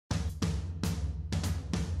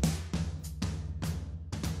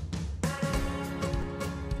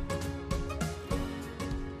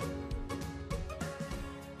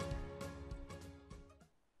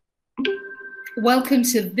Welcome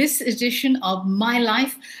to this edition of My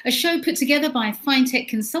Life, a show put together by Fintech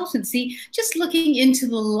Consultancy, just looking into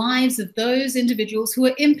the lives of those individuals who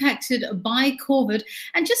are impacted by COVID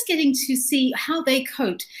and just getting to see how they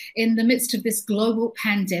coped in the midst of this global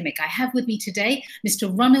pandemic. I have with me today Mr.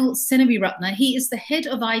 Ranil Seneviratne. He is the head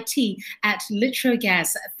of IT at Litro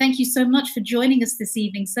Gas. Thank you so much for joining us this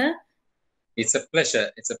evening, sir. It's a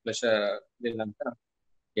pleasure. It's a pleasure, Lilanta.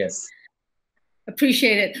 Yes.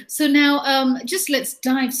 Appreciate it. So now just let's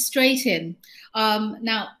dive straight in.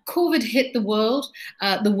 Now, COVID hit the world.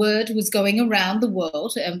 The word was going around the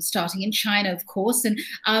world, starting in China, of course. And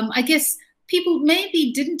I guess people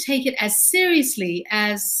maybe didn't take it as seriously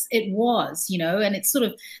as it was, and it's sort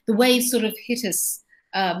of, the wave sort of hit us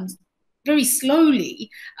very slowly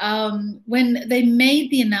when they made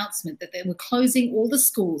the announcement that they were closing all the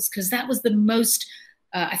schools, because that was the most,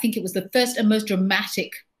 I think it was the first and most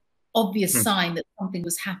dramatic obvious sign that something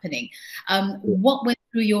was happening. What went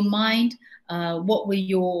through your mind? What were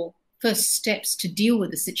your first steps to deal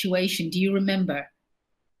with the situation? Do you remember?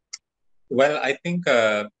 Well, I think,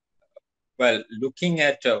 looking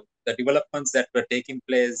at the developments that were taking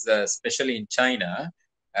place, especially in China,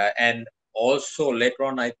 and also later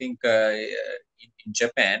on, I think in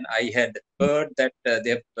Japan, I had heard that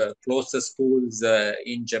they have closed the schools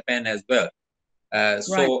in Japan as well.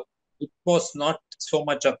 So it was not so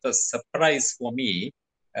much of a surprise for me.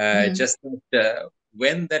 Just that,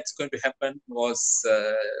 when that's going to happen was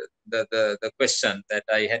the question that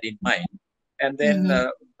I had in mind. And then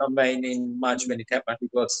somewhere in March when it happened, it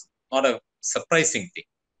was not a surprising thing.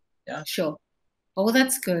 Yeah. Sure. Oh, well,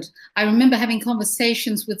 that's good. I remember having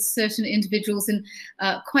conversations with certain individuals in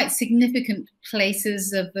quite significant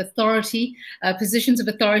places of authority, positions of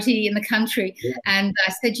authority in the country. Yeah. And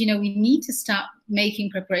I said, we need to start making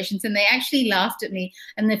preparations. And they actually laughed at me.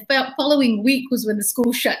 And the following week was when the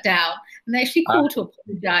school shut down. And they actually called to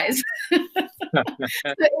apologize. So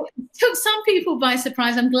it took some people by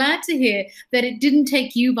surprise. I'm glad to hear that it didn't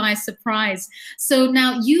take you by surprise. So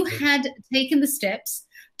now you had taken the steps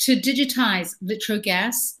to digitize Litro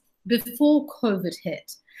Gas before COVID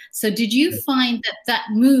hit. So did you find that that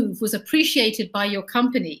move was appreciated by your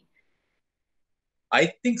company?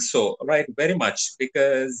 I think so, right, very much,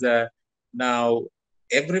 because now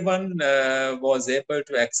everyone was able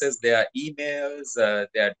to access their emails,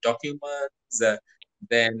 their documents,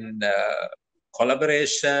 then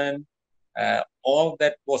collaboration, all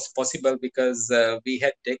that was possible because we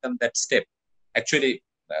had taken that step. Actually,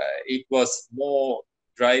 it was more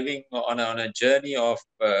driving on a journey of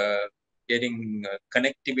getting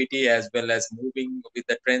connectivity as well as moving with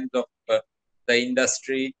the trends of the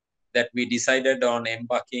industry that we decided on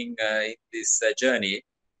embarking in this journey.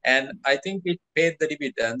 And I think it paid the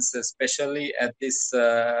dividends, especially at this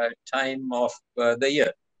time of the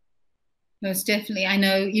year. Most definitely. I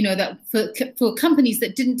know, that for companies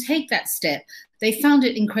that didn't take that step, they found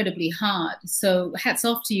it incredibly hard. So hats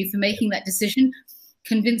off to you for making that decision,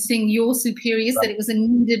 convincing your superiors that it was a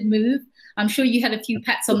needed move. I'm sure you had a few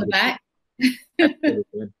pats on the back.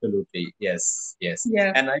 Absolutely. Yes. Yeah.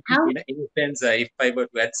 And I think in a sense, if I were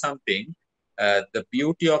to add something, the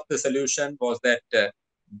beauty of the solution was that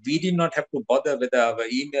we did not have to bother whether our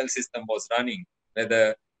email system was running,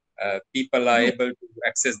 whether people are able to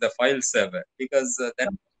access the file server, because that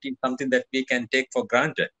is something that we can take for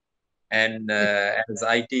granted. And as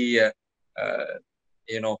IT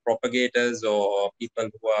propagators or people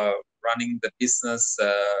who are running the business,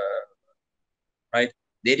 right?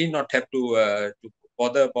 They did not have to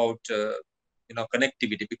bother about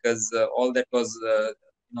connectivity because all that was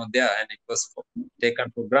there and it was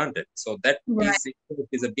taken for granted. So that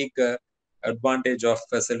is a big advantage of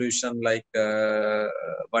a solution like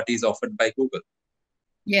what is offered by Google.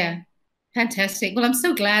 Yeah. Fantastic. Well, I'm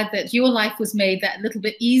so glad that your life was made that little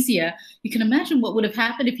bit easier. You can imagine what would have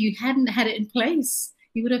happened if you hadn't had it in place.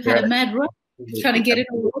 You would have had a mad rush trying to get it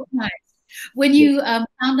all organized. When you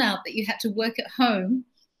found out that you had to work at home,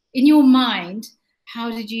 in your mind,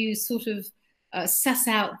 how did you sort of suss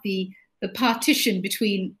out the partition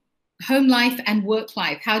between home life and work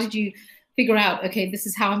life? How did you figure out, okay, this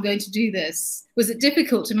is how I'm going to do this? Was it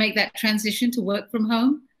difficult to make that transition to work from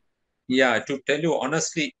home? Yeah, to tell you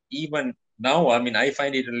honestly, even now, I mean, I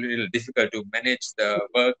find it a little difficult to manage the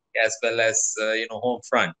work as well as, home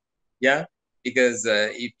front. Yeah, because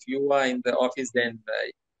if you are in the office, then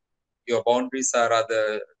your boundaries are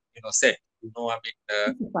rather, set. What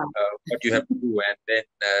you have to do. And then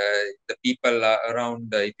the people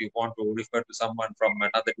around, if you want to refer to someone from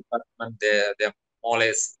another department, they're more or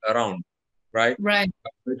less around. Right.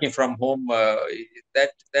 Working from home,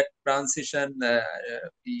 that transition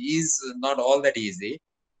is not all that easy,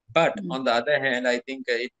 But on the other hand, I think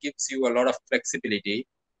it gives you a lot of flexibility.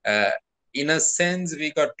 In a sense,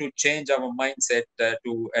 we got to change our mindset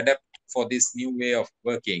to adapt for this new way of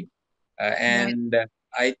working. Right. And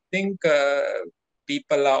I think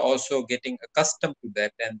people are also getting accustomed to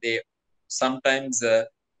that, and they sometimes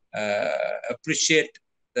appreciate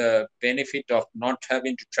the benefit of not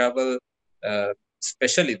having to travel,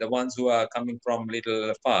 especially the ones who are coming from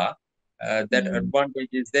little far. That advantage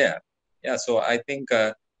is there. Yeah, so I think,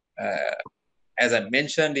 as I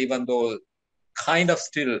mentioned, even though kind of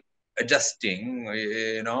still adjusting,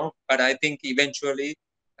 but I think eventually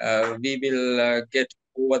we will get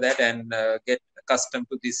over that and get accustomed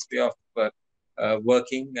to this way of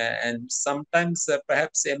working, and sometimes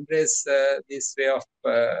perhaps embrace this way of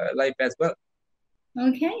life as well.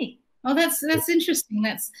 Okay. Oh, that's interesting.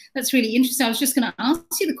 That's really interesting. I was just going to ask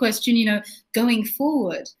you the question, going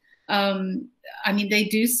forward. I mean, they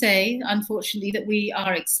do say, unfortunately, that we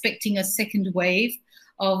are expecting a second wave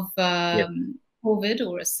of Yes. COVID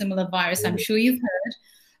or a similar virus. I'm sure you've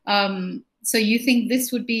heard. So you think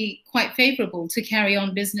this would be quite favorable to carry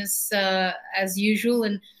on business as usual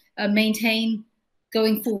and maintain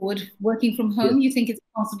going forward, working from Yes. home? You think it's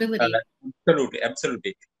a possibility? Absolutely,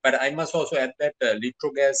 absolutely. But I must also add that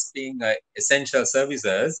Litro gas being essential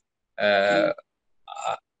services, uh,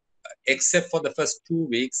 except for the first 2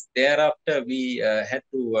 weeks. Thereafter, we had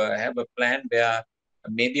to have a plan where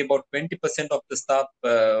maybe about 20% of the staff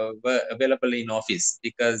were available in office,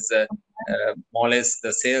 because more or less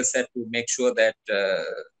the sales had to make sure that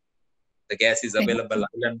the gas is available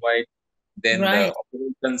island-wide. Then the Right.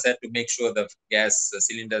 operations had to make sure the gas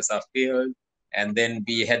cylinders are filled. And then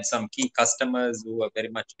we had some key customers who were very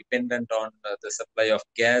much dependent on the supply of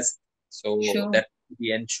gas. So Sure. that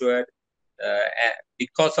we ensured.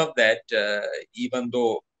 Because of that, even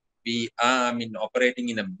though we are, operating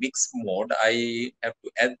in a mixed mode, I have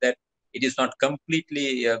to add that it is not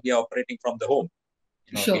completely we are operating from the home.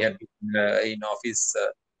 We Sure. have been in office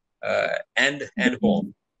and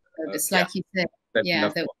home. It's Yeah, like you said. that kind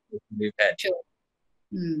Yeah, of we've had. sure.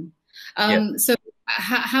 Mm. Yeah. So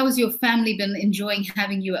how has your family been enjoying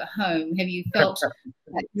having you at home? Have you felt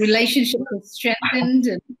like relationships have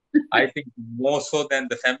strengthened? I think more so than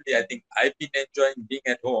the family, I think I've been enjoying being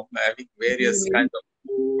at home, having various Really? kinds of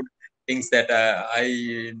food, things that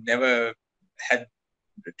I never had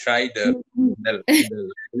tried in the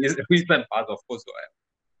recent past. Of course,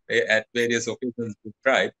 at various occasions we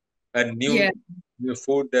tried a Yeah. new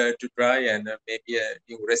food to try, and maybe a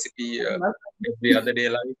new recipe I love every other day,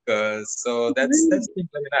 like so. That's been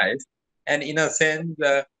very nice, and in a sense,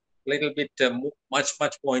 a little bit much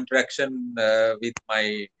more interaction with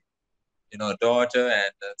my daughter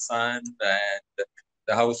and son and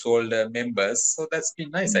the household members. So that's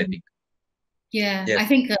been nice, I it. think. Yeah, Yes. I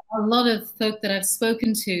think a lot of folk that I've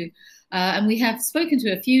spoken to, and we have spoken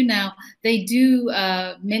to a few now, they do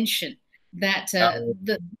mention that Uh,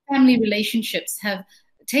 the family relationships have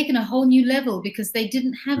taken a whole new level because they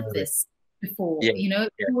didn't have uh, this before. yes.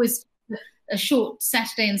 It Yes. was a short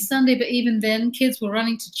Saturday and Sunday, but even then, kids were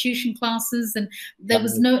running to tuition classes, and there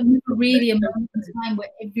was Right. never really a Right. moment in time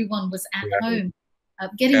where everyone was at Right. home,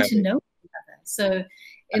 getting to Correct. know each other. So,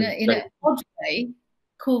 in And a odd way,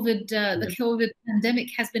 the COVID pandemic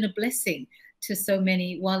has been a blessing to so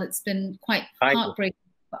many, while it's been quite I do. heartbreaking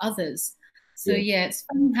for others. So Yes. yeah, it's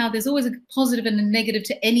funny how there's always a positive and a negative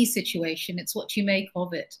to any situation. It's what you make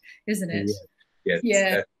of it, isn't it? Yes. Yes.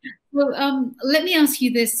 Yeah. Well, let me ask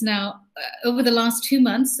you this now. Over the last 2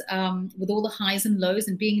 months, with all the highs and lows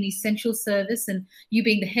and being an essential service and you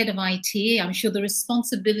being the head of IT, I'm sure the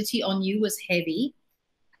responsibility on you was heavy.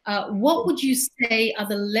 What would you say are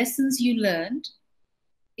the lessons you learned?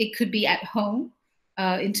 It could be at home,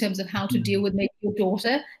 in terms of how to deal with maybe your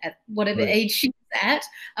daughter at whatever Right. age she's at,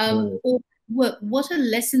 Right. or work. What are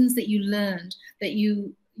lessons that you learned that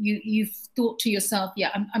you've thought to yourself,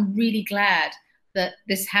 yeah, I'm really glad that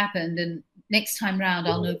this happened, and next time round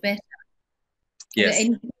I'll know better. Are there Yes.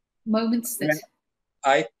 any moments that? Well,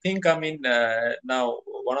 I think, now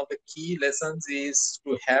one of the key lessons is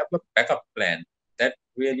to have a backup plan. That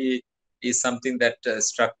really is something that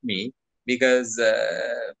struck me, because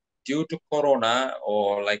due to Corona,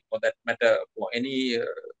 or like for that matter, for any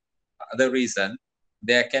other reason,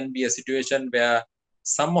 there can be a situation where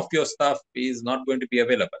some of your stuff is not going to be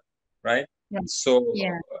available, right? Right. So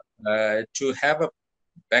Yeah. to have a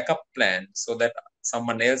backup plan so that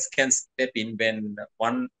someone else can step in when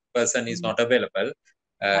one person is not available.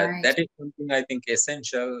 Right. That is something I think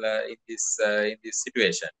essential in this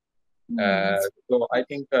situation. Hmm. So I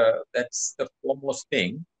think that's the foremost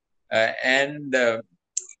thing. And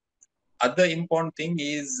other important thing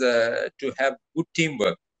is to have good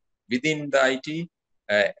teamwork. within the IT,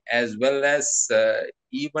 as well as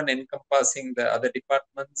even encompassing the other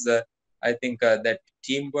departments. I think that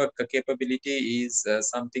teamwork capability is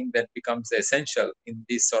something that becomes essential in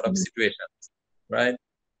this sort of situations, right?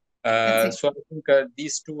 So I think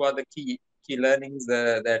these two are the key learnings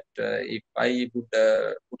that if I would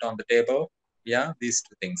put on the table, yeah, these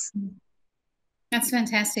two things. That's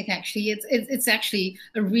fantastic. Actually, it's actually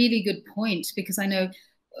a really good point, because I know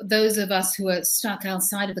those of us who are stuck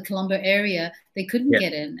outside of the Colombo area, they couldn't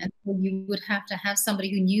get in, and so you would have to have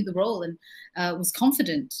somebody who knew the role and was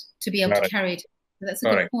confident to be able to carry it. So that's a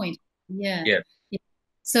good point. Yeah.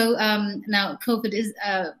 So now COVID is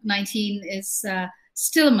 19 is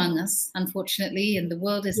still among us, unfortunately, and the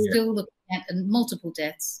world is still looking at multiple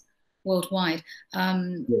deaths worldwide.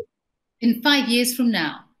 In 5 years from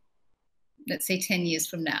now, let's say 10 years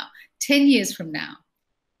from now, 10 years from now,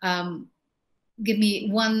 give me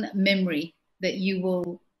one memory that you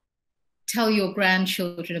will tell your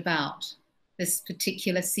grandchildren about this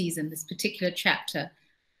particular season, this particular chapter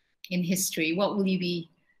in history. What will you be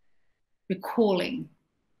recalling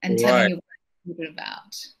and telling your grandchildren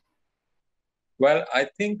about? Well, I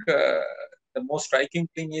think the most striking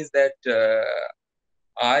thing is that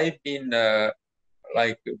I've been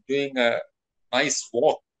like doing a nice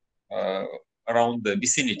walk around the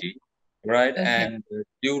vicinity, right? And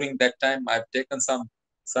during that time, I've taken some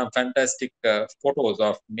fantastic photos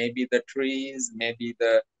of maybe the trees, maybe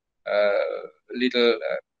the little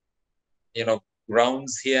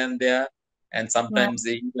grounds here and there, and sometimes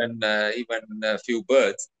even a few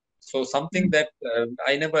birds. So something that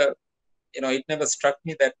I never, it never struck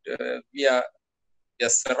me that we are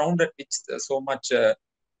surrounded with so much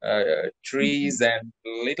trees and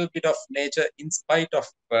a little bit of nature. In spite of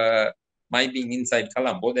my being inside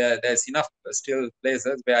Colombo, there's enough still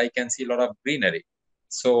places where I can see a lot of greenery.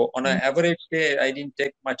 So on an average day, I didn't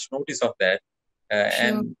take much notice of that.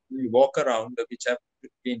 And we walk around, which I've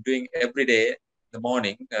been doing every day in the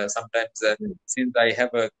morning. Sometimes since I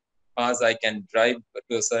have a cars, I can drive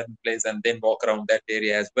to a certain place and then walk around that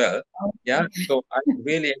area as well. Yeah, so I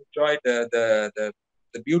really enjoyed the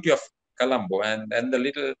beauty of Colombo and the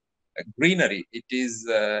little greenery it is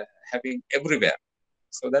having everywhere.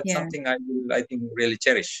 So that's something I think really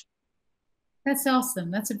cherish. That's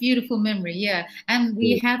awesome. That's a beautiful memory. Yeah, and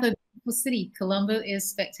we have a beautiful city. Colombo is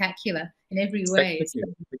spectacular in every way.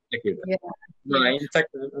 Spectacular. In fact,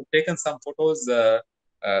 I've taken some photos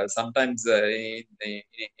sometimes in the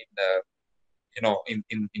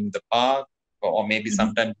in the park, or maybe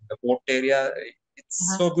sometimes in the port area.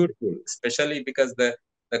 It's so beautiful, especially because the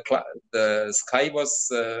sky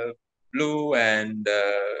was blue and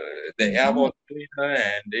the air was cleaner,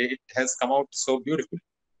 and it has come out so beautiful.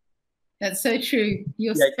 That's so true.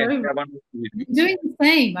 You're doing the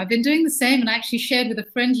same. I've been doing the same, and I actually shared with a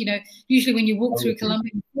friend. Usually when you walk through Colombo,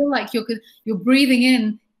 you feel like you're breathing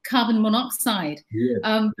in carbon monoxide.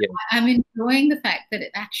 I'm enjoying the fact that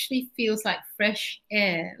it actually feels like fresh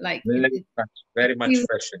air, like very much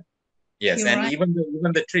fresh air. Yes, and even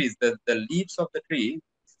the trees, the leaves of the tree,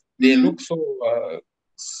 they look so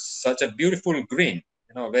such a beautiful green.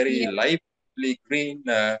 Very lively green.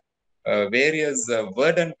 Various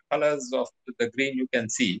verdant colors of the green you can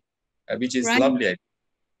see, which is lovely.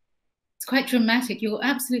 It's quite dramatic. You're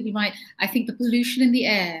absolutely right. I think the pollution in the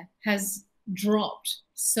air has dropped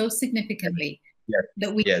so significantly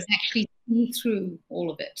that we can actually see through all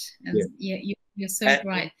of it. And you're so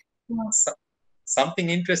right. Something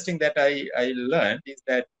interesting that I learned is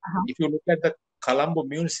that if you look at the Colombo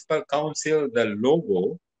Municipal Council, the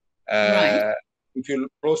logo, if you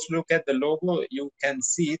closely look at the logo, you can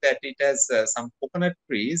see that it has some coconut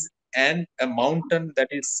trees and a mountain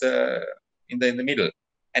that is in the middle.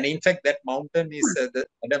 And in fact, that mountain is the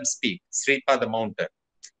Adams Peak, Sripada Mountain.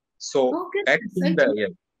 So back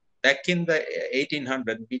in the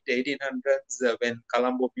 1800s, when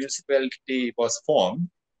Colombo municipality was formed,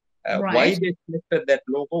 why they selected that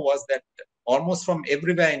logo was that almost from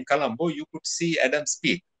everywhere in Colombo, you could see Adams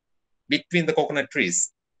Peak between the coconut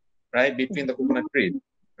trees. Right, between the coconut trees,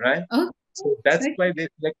 right? So that's why they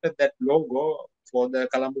selected that logo for the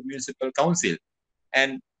Colombo Municipal Council.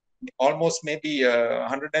 And almost maybe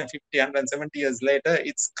 150, 170 years later,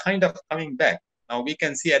 it's kind of coming back. Now we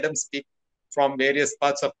can see Adams Peak from various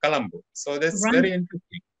parts of Colombo. So that's very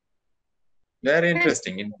interesting. Very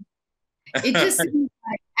interesting. It just seems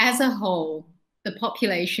like, as a whole, the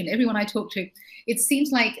population, everyone I talk to, it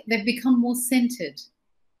seems like they've become more centered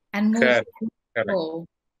and more grateful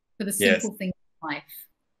for the simple things in life.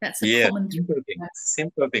 That's a common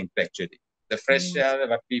simple things actually. The fresh air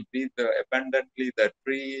that we breathe abundantly, the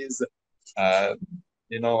trees,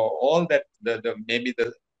 all that, maybe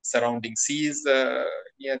the surrounding seas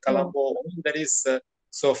near Colombo. All that is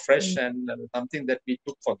so fresh and something that we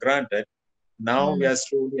took for granted. Now we are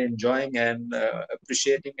slowly enjoying and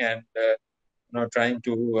appreciating and trying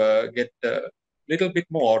to get a little bit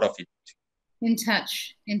more out of it. In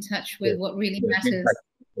touch with what really matters.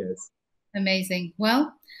 Yes. Amazing.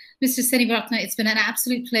 Well, Mr. Seneviratne, it's been an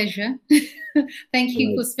absolute pleasure. Thank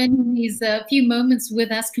you for spending these few moments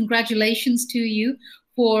with us. Congratulations to you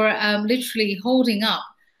for literally holding up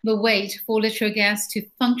the weight for Litro Gas to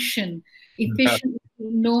function efficiently,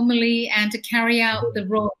 normally, and to carry out the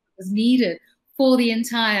role that was needed for the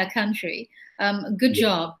entire country. Good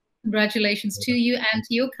job. Congratulations to you and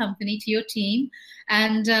to your company, to your team.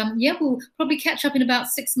 And yeah, we'll probably catch up in about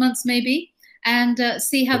 6 months maybe and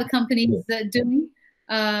see how the company is doing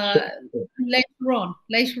later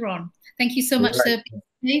on. Thank you so much, sir.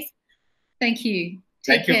 Be safe. Thank you.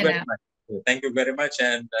 Take care now. Thank you very much,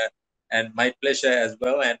 and my pleasure as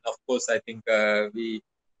well. And of course, I think we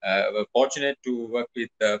were fortunate to work with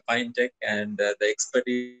Fintech and the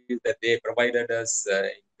expertise that they provided us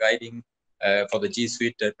in guiding for the G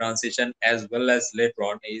Suite transition, as well as later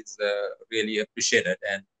on, is really appreciated.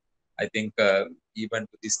 And I think even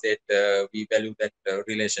to this date, we value that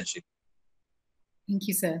relationship. Thank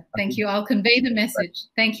you, sir. Thank you. I'll convey the message.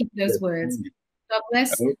 Thank you for those words. God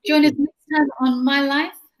bless. Join us next time on My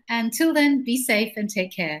Life. Until then, be safe and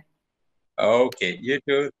take care. Okay, you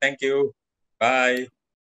too. Thank you. Bye.